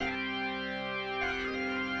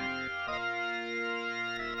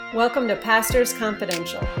Welcome to Pastors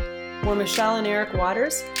Confidential. We're Michelle and Eric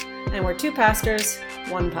Waters, and we're two pastors,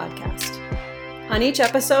 one podcast. On each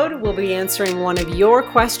episode, we'll be answering one of your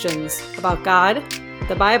questions about God,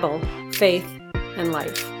 the Bible, faith, and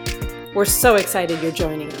life. We're so excited you're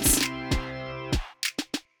joining us.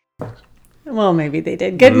 Well, maybe they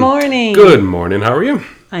did. Good morning. Good morning. How are you?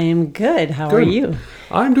 I am good. How are you?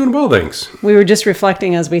 I'm doing well, thanks. We were just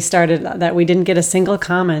reflecting as we started that we didn't get a single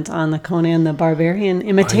comment on the Conan the Barbarian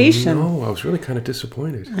imitation. I know. I was really kind of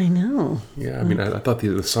disappointed. I know. Yeah, I mean, I thought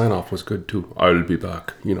the sign-off was good, too. I'll be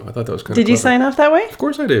back. You know, I thought that was kind of Did you sign off that way? Of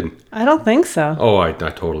course I did. I don't think so. Oh, I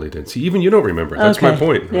totally did. See, even you don't remember. That's my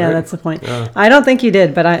point. Yeah, right? that's the point. I don't think you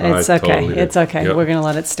did, but it's okay. Totally It's okay. Yep. We're going to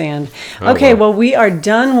let it stand. Oh, okay, well. well, we are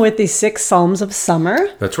done with the 6 Psalms of Summer.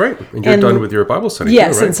 That's right. And you're done with your Bible study,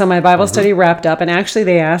 Yes, too, right? and so my Bible study wrapped up, and actually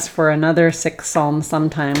they asked for another 6 Psalms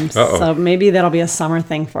sometimes. Uh-oh. So maybe that'll be a summer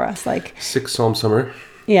thing for us. 6 Psalm Summer.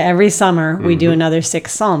 Yeah, every summer we do another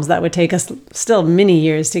 6 Psalms. That would take us still many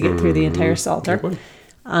years to get through the entire Psalter. It would.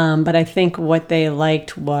 But I think what they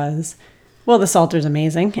liked was, well, the Psalter's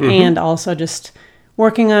amazing, and also just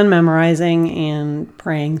working on memorizing and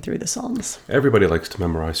praying through the Psalms. Everybody likes to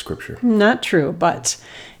memorize Scripture. Not true, but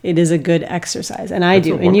it is a good exercise, and I It's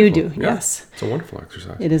do, a and you do. wonderful- yeah, Yes, It's a wonderful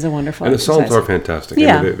exercise. it is a wonderful And the exercise. Psalms are fantastic.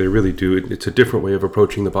 Yeah. I mean, they really do. It's a different way of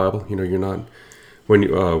approaching the Bible. You know, you're not when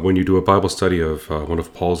you do a Bible study of one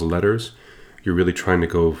of Paul's letters, you're really trying to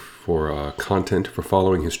go for content, for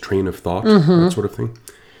following his train of thought, that sort of thing.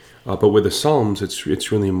 But with the Psalms,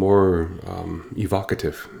 it's really more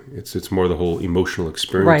evocative. It's more the whole emotional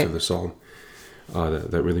experience of the Psalm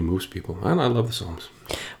that really moves people. And I love the Psalms.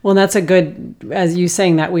 Well, that's a good, as you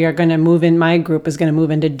saying that, we are going to move in, my group is going to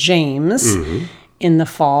move into James in the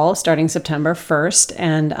fall, starting September 1st.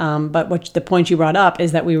 And but the point you brought up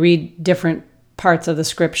is that we read different parts of the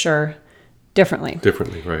Scripture differently.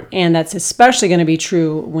 Differently, right. And that's especially going to be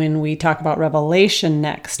true when we talk about Revelation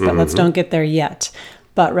next, but let's don't get there yet.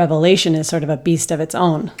 But Revelation is sort of a beast of its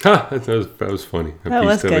own. Ha! That was funny. That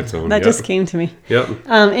was good. Its own. That Yep. just came to me. Yep.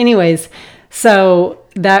 Anyways, so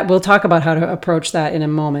that we'll talk about how to approach that in a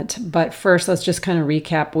moment. But first, let's just kind of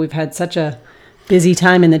recap. We've had such a busy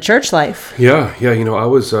time in the church life. Yeah. You know, I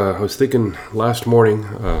was thinking last morning.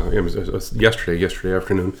 It was yesterday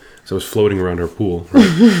afternoon. So I was floating around our pool.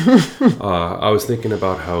 Right? I was thinking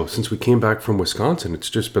about how since we came back from Wisconsin, it's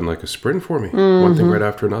just been like a sprint for me. One thing right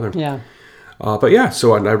after another. Yeah. But yeah,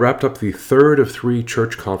 so I wrapped up the third of 3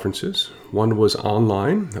 church conferences. One was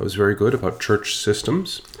online. That was very good, about church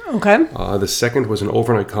systems. Okay. The second was an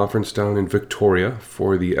overnight conference down in Victoria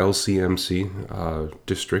for the LCMC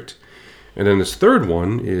district. And then this third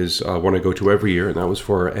one is one I go to every year, and that was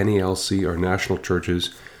for our NALC, our National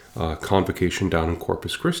Churches Convocation down in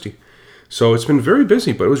Corpus Christi. So it's been very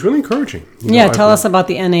busy, but it was really encouraging. You know, Tell us about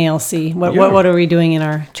the NALC. What are we doing in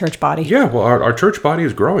our church body? Yeah, well, our church body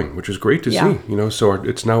is growing, which is great to see. You know, so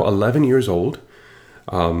it's now 11 years old,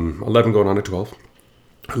 11 going on to 12,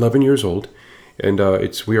 11 years old, and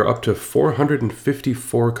we are up to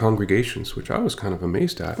 454 congregations, which I was kind of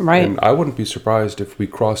amazed at. Right. And I wouldn't be surprised if we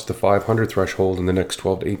crossed the 500 threshold in the next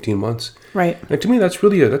 12 to 18 months. Right. And to me, that's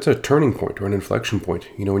really that's a turning point or an inflection point.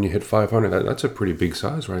 You know, when you hit 500, that's a pretty big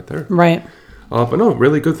size right there. Right. But no,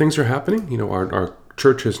 really good things are happening. You know, our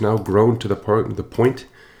church has now grown to the point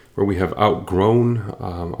where we have outgrown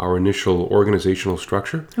our initial organizational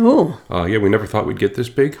structure. Ooh. We never thought we'd get this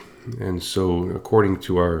big. And so according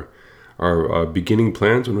to our beginning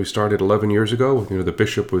plans when we started 11 years ago, you know, the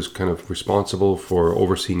bishop was kind of responsible for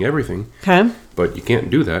overseeing everything. Okay. But you can't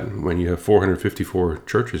do that when you have 454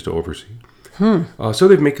 churches to oversee. So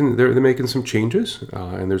they're making some changes,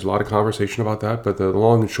 and there's a lot of conversation about that. But the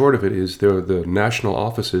long and short of it is the national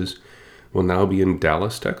offices will now be in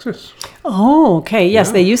Dallas, Texas. Oh, okay.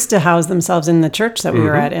 Yes, they used to house themselves in the church that we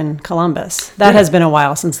were at in Columbus. That has been a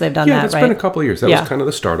while since they've done that, It's right? been a couple of years. That was kind of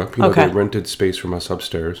the startup. You know, Okay. they rented space from us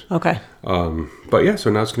upstairs. Okay. But yeah,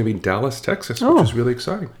 so now it's going to be Dallas, Texas, which is really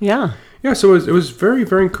exciting. Yeah. Yeah, so it was very,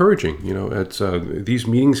 very encouraging. You know, it's these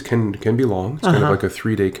meetings can be long. It's kind of like a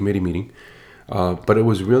 3-day committee meeting. But it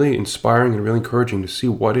was really inspiring and really encouraging to see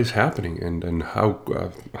what is happening and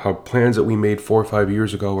how plans that we made 4 or 5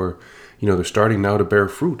 years ago are, you know, they're starting now to bear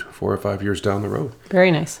fruit 4 or 5 years down the road.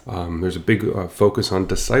 Very nice. There's a big focus on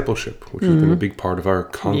discipleship, which has been a big part of our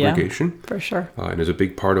congregation. For sure. And is a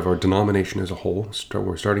big part of our denomination as a whole.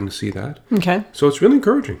 We're starting to see that. Okay. So it's really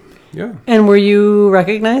encouraging. Yeah. And were you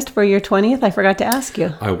recognized for your 20th? I forgot to ask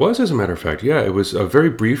you. I was, as a matter of fact. Yeah, it was very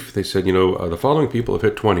brief. They said, you know, the following people have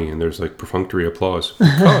hit 20, and there's like perfunctory applause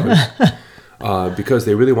because because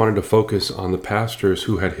they really wanted to focus on the pastors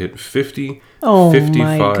who had hit 50, Oh, my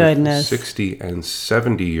 55, goodness. 60, and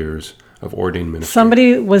 70 years of ordained ministry.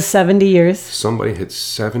 Somebody was 70 years. Somebody hit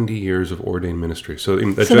 70 years of ordained ministry. So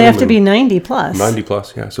They have to be 90 plus. 90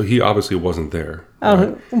 plus, yeah. So he obviously wasn't there. Oh,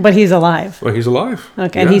 right? but he's alive. Well, he's alive.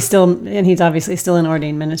 Okay, Yeah. and he's obviously still in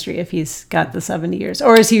ordained ministry if he's got the 70 years.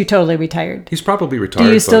 Or is he totally retired? He's probably retired.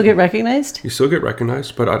 Do you still but get recognized? You still get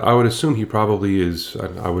recognized, but I would assume he probably is.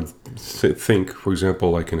 I would think, for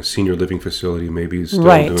example, like in a senior living facility, maybe he's still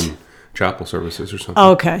Right. doing chapel services or something.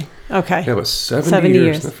 Okay. Yeah, but 70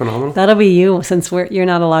 years. Isn't that phenomenal? That'll be you, since you're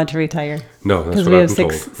not allowed to retire. No, that's Because what we I've have been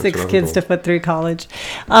told. That's six what I've been kids to told. put through college.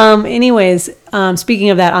 Speaking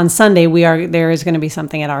of that, on Sunday there is going to be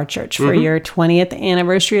something at our church for Mm-hmm. your 20th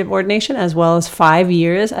anniversary of ordination, as well as 5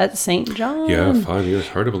 years at St. John. Yeah, 5 years.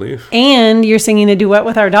 Hard to believe. And you're singing a duet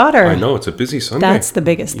with our daughter. I know, it's a busy Sunday. That's the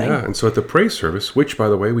biggest thing. Yeah, and so at the praise service, which, by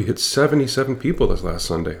the way, we hit 77 people this last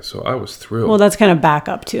Sunday, so I was thrilled. Well, that's kind of back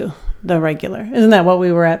up to the regular. Isn't that what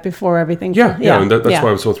we were at before everything? Yeah, and that's why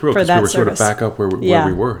I was so thrilled, For because we that were sort of service. back up where Yeah.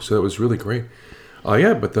 we were, so that was really great.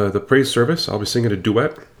 But the praise service, I'll be singing a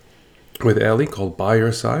duet with Ellie called By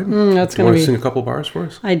Your Side. That's You gonna want to be- sing a couple bars for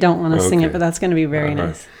us? I don't want to sing it, Okay. but that's going to be very All right.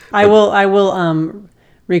 nice. I will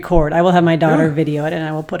record. I will have my daughter Yeah. video it, and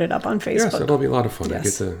I will put it up on Facebook. Yes, that'll be a lot of fun.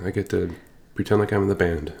 Yes. I get to pretend like I'm in the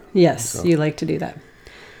band. Yes, you like to do that.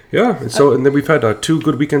 Yeah, and then we've had 2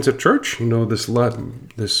 good weekends at church. You know, this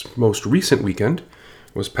most recent weekend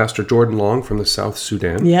was Pastor Jordan Long from the South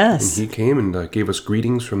Sudan. Yes. And he came and gave us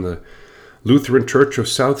greetings from the Lutheran Church of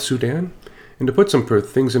South Sudan. And to put some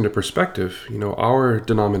things into perspective, you know, our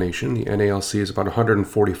denomination, the NALC, is about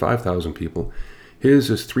 145,000 people. His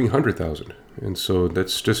is 300,000. And so that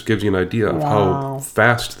just gives you an idea of Wow. how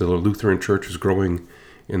fast the Lutheran Church is growing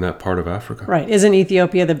in that part of Africa. Right. Isn't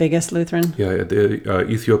Ethiopia the biggest Lutheran? Yeah,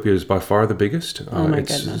 Ethiopia is by far the biggest. Oh my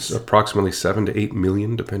it's goodness. approximately 7 to 8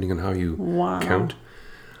 million, depending on how you Wow. count.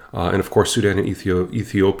 And of course, Sudan and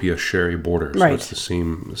Ethiopia share a border, so Right. it's the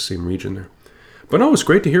same region there. But no, it was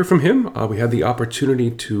great to hear from him. We had the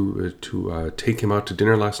opportunity to take him out to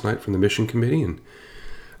dinner last night from the mission committee, and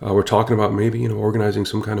we're talking about maybe organizing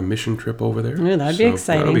some kind of mission trip over there. Ooh, that'd be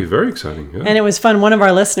exciting. That'd be very exciting. Yeah. And it was fun. One of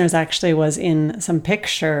our listeners actually was in some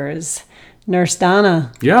pictures. Nurse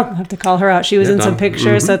Donna. I yeah. have to call her out. She was Yeah, in some Donna.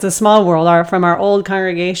 pictures. So it's a small world from our old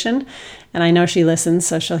congregation. And I know she listens,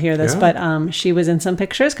 so she'll hear this. Yeah. But she was in some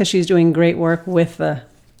pictures because she's doing great work with the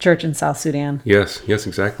church in South Sudan. Yes,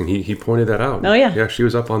 exactly. He pointed that out. Oh, yeah. Yeah, she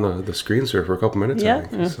was up on the screens there for a couple minutes. Yeah, I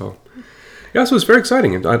think. yeah. So it's very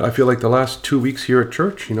exciting. And I feel like the last 2 weeks here at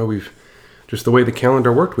church, we've just the way the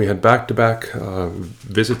calendar worked, we had back-to-back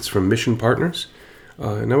visits from mission partners.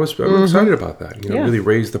 And I'm excited about that. Yeah. Really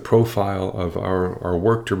raise the profile of our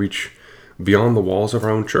work to reach beyond the walls of our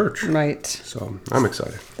own church. Right. So I'm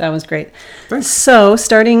excited. That was great. Thanks. So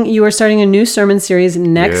you are starting a new sermon series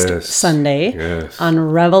next Yes. Sunday Yes. on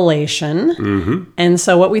Revelation. Mm-hmm. And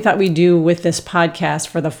so what we thought we'd do with this podcast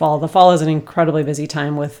for the fall is an incredibly busy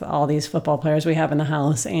time with all these football players we have in the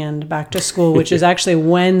house and back to school, which is actually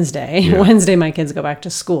Wednesday. Yeah. Wednesday, my kids go back to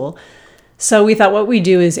school. So we thought what we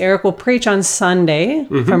do is Eric will preach on Sunday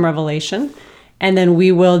Mm-hmm. from Revelation. And then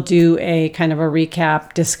we will do a kind of a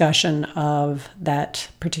recap discussion of that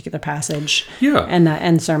particular passage. Yeah. And that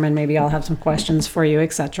end sermon. Maybe I'll have some questions for you,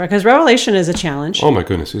 etc. Because Revelation is a challenge. Oh my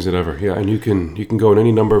goodness, is it ever? Yeah, and you can go in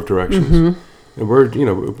any number of directions. Mm-hmm. And we're,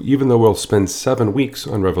 even though we'll spend 7 weeks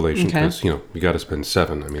on Revelation, Okay. because, you got to spend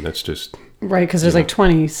 7. I mean, that's just... Right, because there's like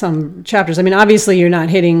 20 some chapters. I mean, obviously you're not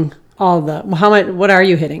hitting all the... How much? What are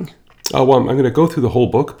you hitting? Well, I'm going to go through the whole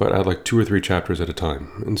book, but at like 2 or 3 chapters at a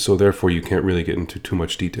time. And so therefore you can't really get into too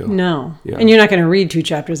much detail. No. Yeah. And you're not going to read 2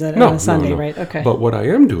 chapters on a Sunday, no. right? Okay. But what I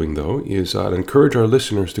am doing, though, is I'd encourage our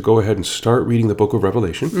listeners to go ahead and start reading the book of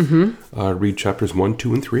Revelation. Mm-hmm. Read chapters 1,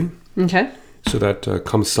 2, and 3. Okay. So that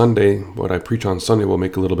come Sunday, what I preach on Sunday will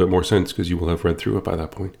make a little bit more sense because you will have read through it by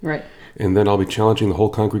that point. Right. And then I'll be challenging the whole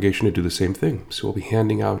congregation to do the same thing. So we'll be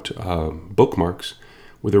handing out bookmarks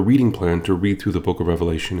with a reading plan to read through the book of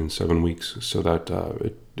Revelation in 7 weeks so that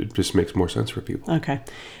it just makes more sense for people. Okay.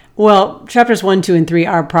 Well, chapters 1, 2, and 3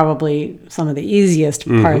 are probably some of the easiest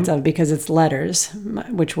parts of because it's letters,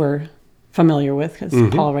 which we're familiar with because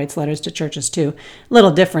Paul writes letters to churches too. A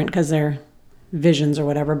little different because they're visions or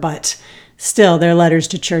whatever, but still they're letters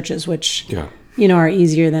to churches, which Yeah. are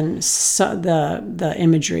easier than the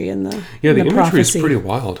imagery and the Yeah, the imagery prophecy. is pretty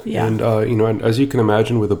wild. Yeah. And and as you can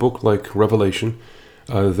imagine, with a book like Revelation,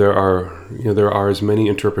 there are as many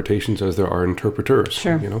interpretations as there are interpreters.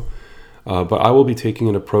 Sure. But I will be taking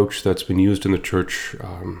an approach that's been used in the church,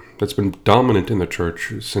 that's been dominant in the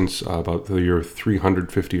church since about the year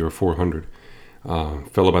 350 or 400.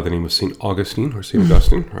 fellow by the name of St. Augustine, or St.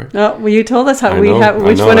 Augustine, right? Oh, well, you told us how which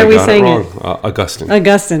I one are we saying it? Augustine.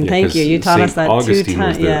 Augustine, Yeah, thank you. You taught Saint us that Augustine 2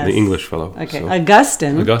 times. was the English fellow. Okay, so.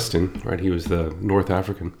 Augustine, right? He was the North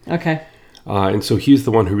African. Okay. And so he's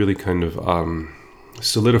the one who really kind of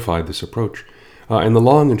solidified this approach. And the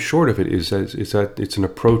long and short of it is that it's an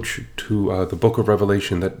approach to the Book of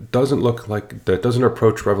Revelation that doesn't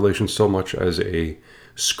approach Revelation so much as a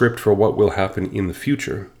script for what will happen in the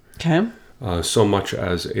future. Okay. So much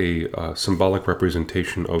as a symbolic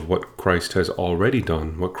representation of what Christ has already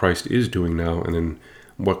done, what Christ is doing now, and then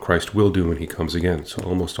what Christ will do when he comes again. So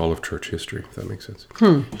almost all of church history, if that makes sense.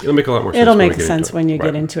 It'll make a lot more sense. It'll make sense when you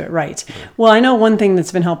get into it, right. Well, I know one thing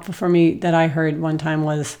that's been helpful for me that I heard one time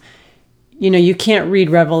was, you can't read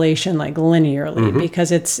Revelation like linearly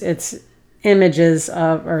because it's images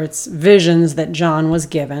of, or it's visions that John was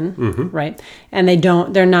given, right? And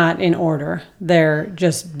they're not in order. They're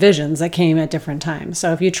just visions that came at different times.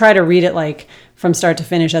 So if you try to read it like from start to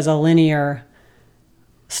finish as a linear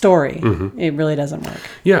story, it really doesn't work.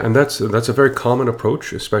 Yeah, and that's a very common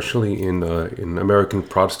approach, especially in American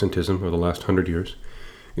Protestantism over the last 100 years,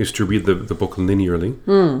 is to read the book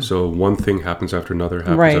linearly. So one thing happens after another,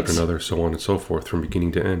 after another, so on and so forth, from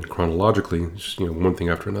beginning to end, chronologically, just, one thing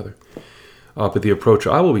after another. But the approach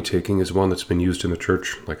I will be taking is one that's been used in the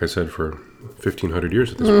church, like I said, for 1,500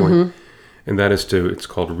 years at this point. And that is it's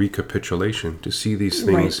called recapitulation, to see these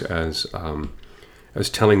things as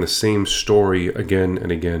telling the same story again and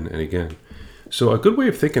again and again. So a good way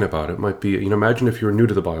of thinking about it might be, imagine if you were new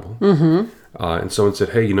to the Bible, and someone said,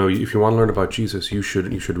 hey, if you want to learn about Jesus, you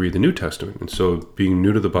should read the New Testament. And so being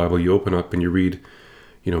new to the Bible, you open up and you read,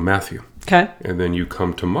 Matthew. Okay. And then you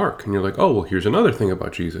come to Mark, and you're like, oh, well, here's another thing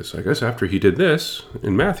about Jesus. I guess after he did this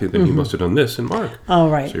in Matthew, then he must have done this in Mark. Oh,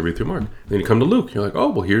 right. So you read through Mark. Then you come to Luke. You're like, oh,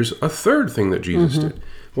 well, here's a third thing that Jesus did.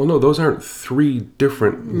 Well, no, those aren't 3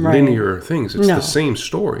 different linear things. It's the same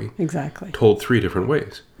story. Exactly. Told 3 different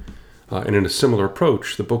ways. And in a similar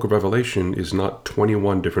approach, the book of Revelation is not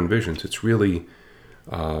 21 different visions. It's really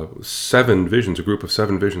 7 visions, a group of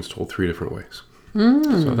 7 visions told 3 different ways.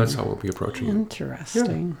 So that's how we'll be approaching it.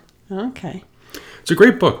 Interesting. Yeah. Okay. It's a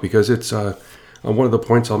great book because it's one of the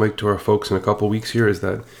points I'll make to our folks in a couple of weeks here is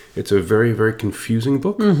that it's a very, very confusing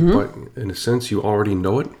book, but in a sense you already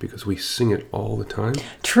know it because we sing it all the time.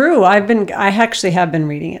 True. I actually have been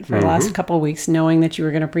reading it for the last couple of weeks, knowing that you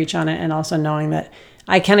were going to preach on it, and also knowing that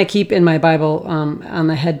I kind of keep in my Bible on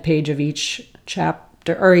the head page of each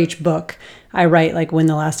chapter or each book, I write like when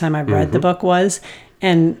the last time I've read the book was.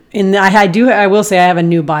 And I will say I have a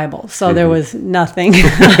new Bible, so there was nothing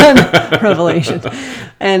on Revelation.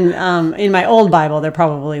 And in my old Bible, there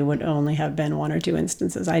probably would only have been 1 or 2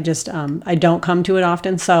 instances. I just I don't come to it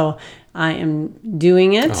often, so I am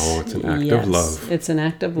doing it. Oh, it's an act of love. It's an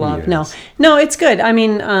act of love. Yes. No, it's good. I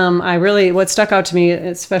mean, what stuck out to me,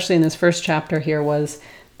 especially in this first chapter here, was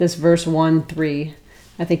this verse 1-3.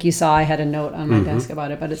 I think you saw I had a note on my desk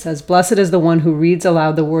about it, but it says, "Blessed is the one who reads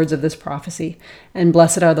aloud the words of this prophecy, and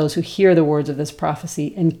blessed are those who hear the words of this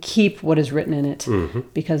prophecy and keep what is written in it,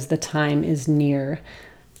 because the time is near."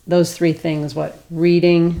 Those 3 things,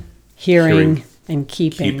 reading, hearing and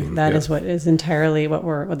keeping. That is what is entirely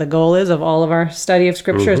what the goal is of all of our study of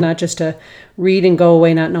Scripture, is not just to read and go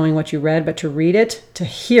away not knowing what you read, but to read it, to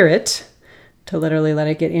hear it, to literally let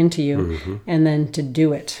it get into you, and then to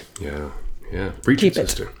do it. Yeah, preach it,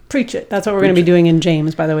 sister. Preach it. That's what we're going to be doing in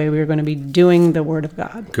James, by the way. We're going to be doing the Word of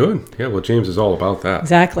God. Good. Yeah, well, James is all about that.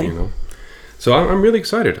 Exactly. So I'm really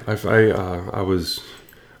excited. I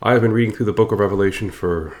have been reading through the book of Revelation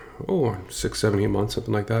for 6, 7, 8 months,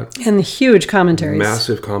 something like that. And huge commentaries.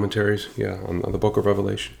 Massive commentaries, on the book of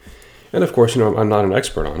Revelation. And of course, I'm not an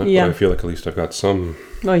expert on it, but I feel like at least I've got some.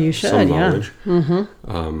 Well, you should, some knowledge.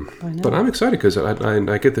 But I'm excited because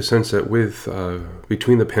I get the sense that with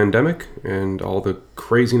between the pandemic and all the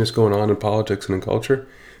craziness going on in politics and in culture,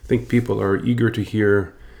 I think people are eager to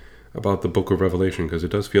hear about the book of Revelation because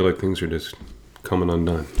it does feel like things are just coming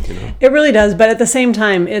undone. It really does, but at the same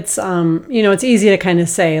time, it's it's easy to kind of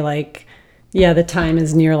say like, yeah, the time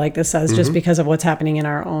is near, like this says, just because of what's happening in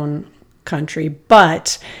our own country.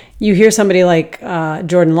 But you hear somebody like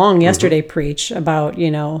Jordan Long yesterday preach about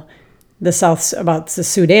the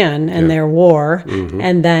Sudan and their war,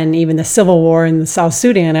 and then even the civil war in the South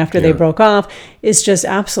Sudan after they broke off is just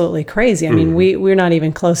absolutely crazy. I mean, we're not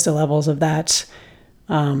even close to levels of that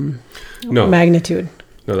magnitude.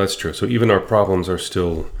 No, that's true. So even our problems are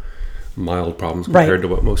still mild problems compared to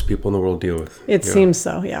what most people in the world deal with. It seems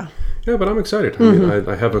so, yeah. Yeah, but I'm excited. I mean,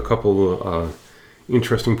 I have a couple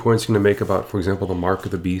interesting points to make about, for example, the mark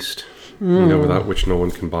of the beast, without which no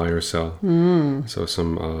one can buy or sell. So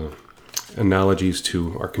some analogies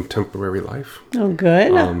to our contemporary life. Oh,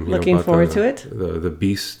 good. Looking about forward to it. The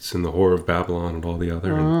beasts and the whore of Babylon and all the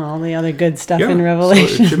other. All the other good stuff in So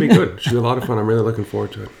Revelation. it should be good. It should be a lot of fun. I'm really looking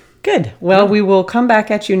forward to it. Good. Well, we will come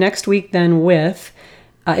back at you next week then with,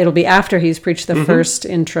 it'll be after he's preached the first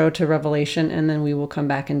intro to Revelation, and then we will come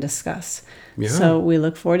back and discuss. Yeah. So we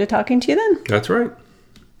look forward to talking to you then. That's right.